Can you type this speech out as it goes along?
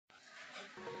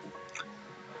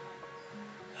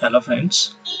Hello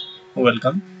friends,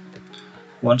 welcome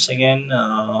once again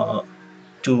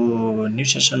to new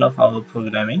session of our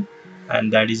programming,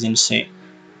 and that is in C.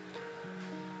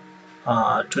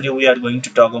 Today we are going to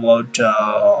talk about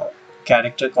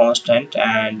character constant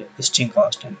and string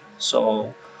constant.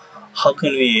 So how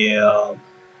can we uh,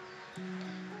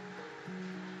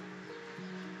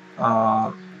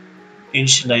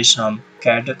 initialize some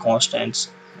character constants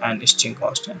and string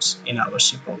constants in our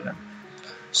C program?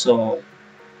 So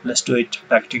let's do it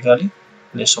practically.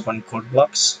 Let's open code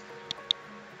blocks.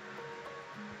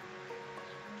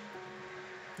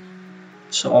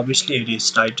 So obviously it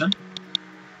is title.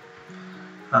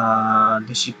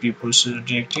 This is people's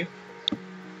directive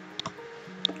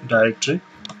directory,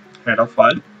 header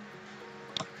file,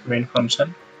 main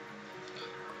function,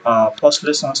 first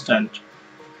less constant,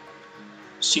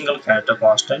 single character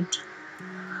constant.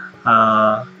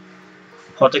 Uh,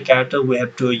 for the character, we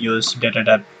have to use data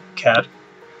type char.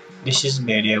 This is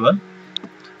variable,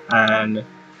 and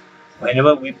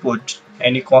whenever we put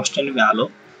any constant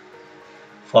value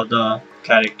for the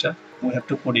character, we have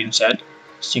to put inside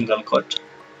single quote,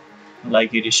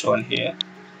 like it is shown here.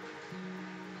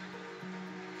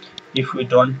 If we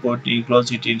don't put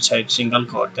enclose it inside single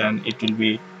quote, then it will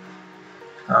be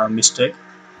a mistake.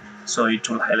 So it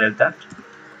will highlight that.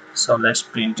 So let's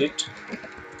print it.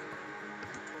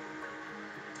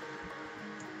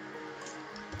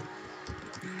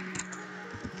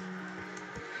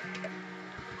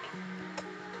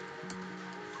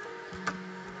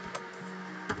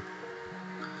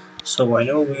 So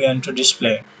whenever we want to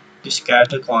display this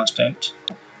character constant,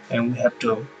 and we have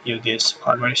to use this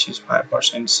format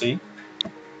 65% C,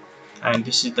 and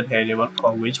this is the variable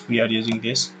for which we are using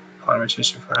this format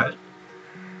 65.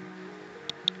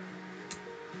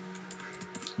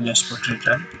 Let's put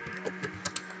return.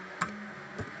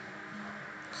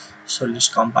 So let's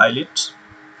compile it.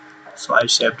 So I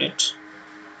saved it.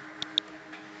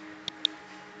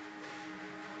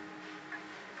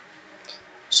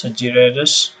 So 0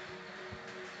 errors.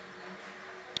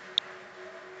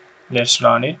 Let's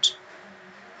run it.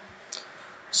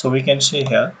 So we can see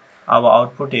here our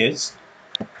output is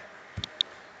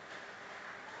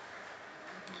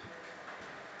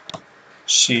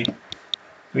C.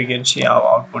 We can see our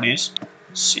output is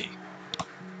C.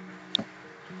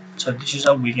 So this is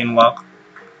how we can work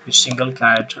with single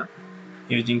character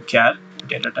using char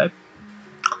data type.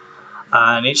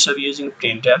 And instead of using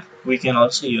printf, we can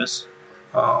also use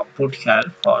put char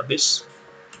for this.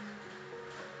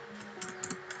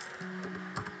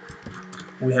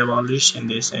 We have already seen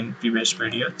this in previous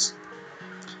videos.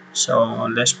 So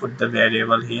let's put the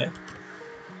variable here.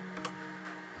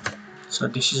 So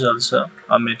this is also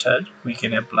a method we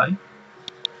can apply.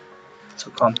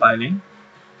 So compiling,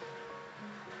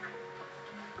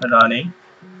 running.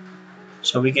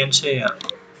 So we can say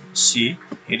see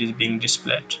it is being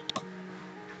displayed.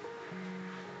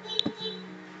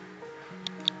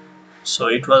 So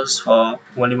it was for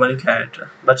only one character,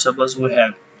 but suppose we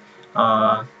have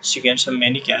sequence of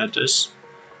many characters,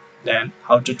 then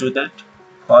how to do that?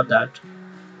 For that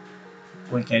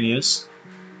we can use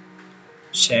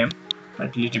same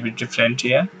but a little bit different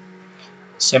here.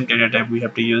 Same data type we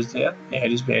have to use there. Here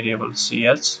is variable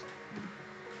cs.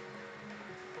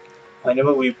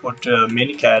 Whenever we put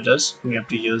many characters, we have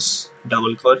to use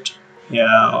double quote. Here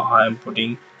I am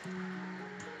putting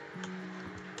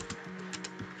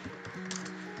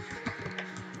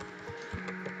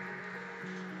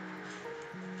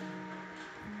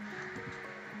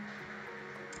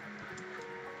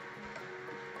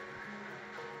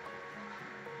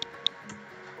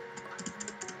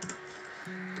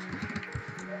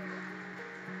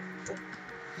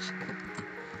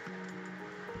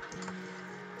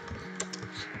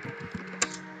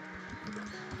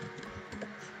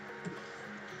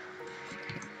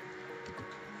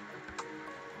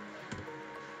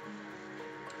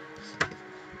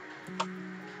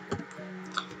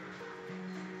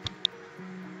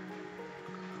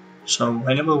so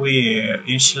whenever we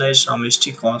initialize some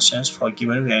string constants for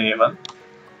given variable,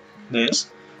 this,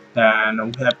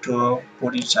 then we have to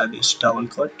put inside this double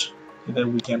quote. Either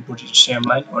we can put it same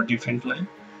line or different line,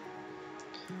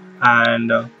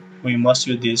 and we must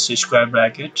use this square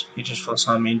bracket. It is for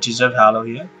some integer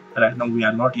value here. Right now we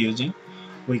are not using.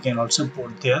 We can also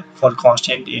put there for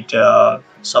constant. It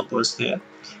suppose there.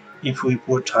 If we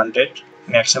put 100,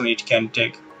 maximum it can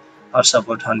take or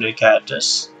support 100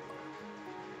 characters.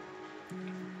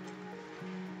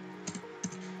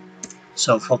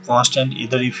 So for constant,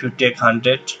 either if you take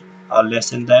 100 or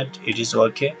less than that, it is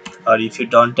okay, or if you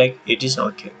don't take, it is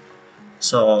okay.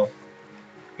 So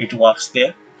it works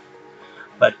there.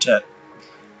 But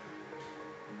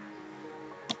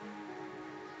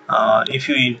If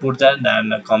you input that, then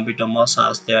the computer must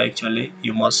ask there actually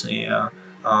you must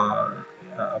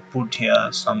put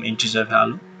here some integer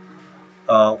value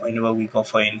whenever we go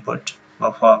for input,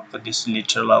 but for this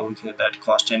literal or we get that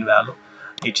constant value,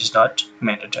 it is not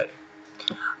mandatory.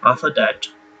 After that,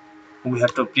 we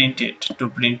have to print it. To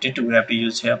print it, we have to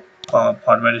use here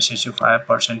format specifier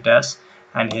 %s,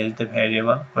 and here is the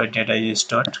variable where data is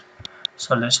stored.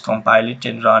 So let's compile it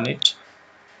and run it.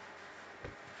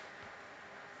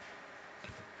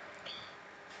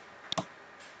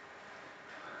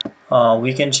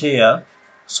 We can see here,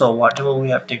 so whatever we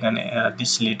have taken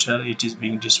this literal, it is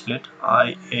being displayed.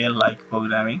 I like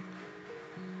programming.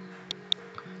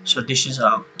 So this is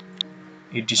how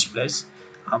it displays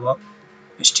our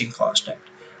string constant,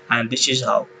 and this is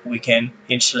how we can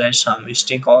initialize some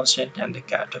string constant and the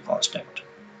character constant.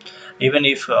 Even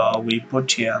if we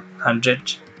put here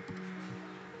 100,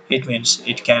 it means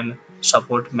it can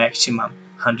support maximum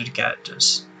 100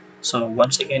 characters. So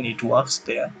once again it works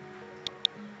there.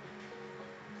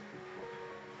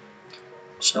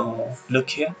 So look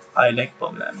here, I like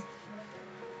programming.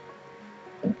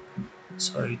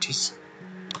 So it is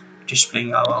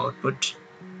displaying our output.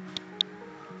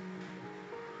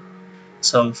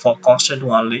 So for constant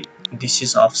only, this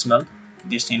is optional,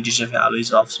 this integer value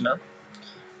is optional,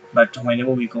 but whenever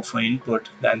we go for input,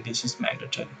 then this is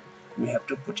mandatory, we have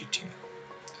to put it here.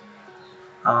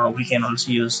 We can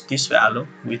also use this value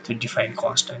with a defined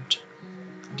constant,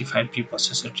 defined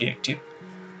preprocessor directive.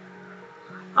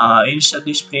 Instead of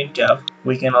this printf,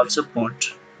 we can also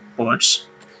put ports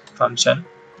function,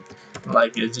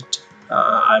 like is it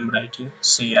I'm writing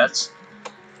cs.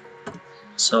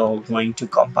 So going to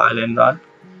compile and run.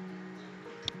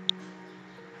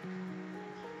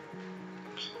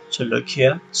 So look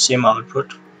here, same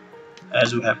output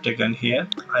as we have taken here.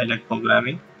 I like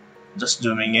programming, just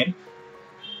zooming in,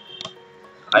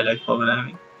 I like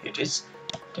programming, it is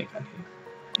taken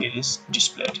here, it is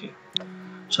displayed here.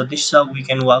 So this is how we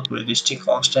can work with the string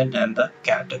constant and the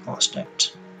character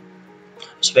constant.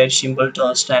 It's very simple to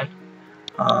understand.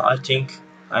 I think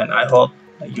and I hope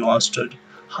you understood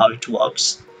how it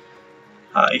works.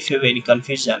 If you have any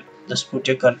confusion, just put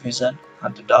your confusion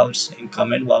and the doubts in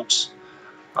comment box.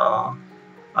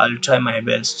 I'll try my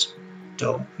best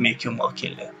to make you more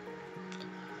clear.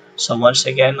 So once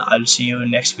again, I'll see you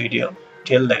in next video.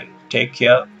 Till then, take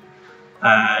care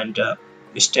and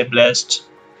stay blessed,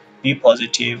 be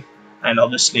positive, and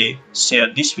obviously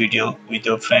share this video with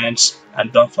your friends,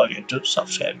 and don't forget to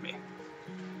subscribe me.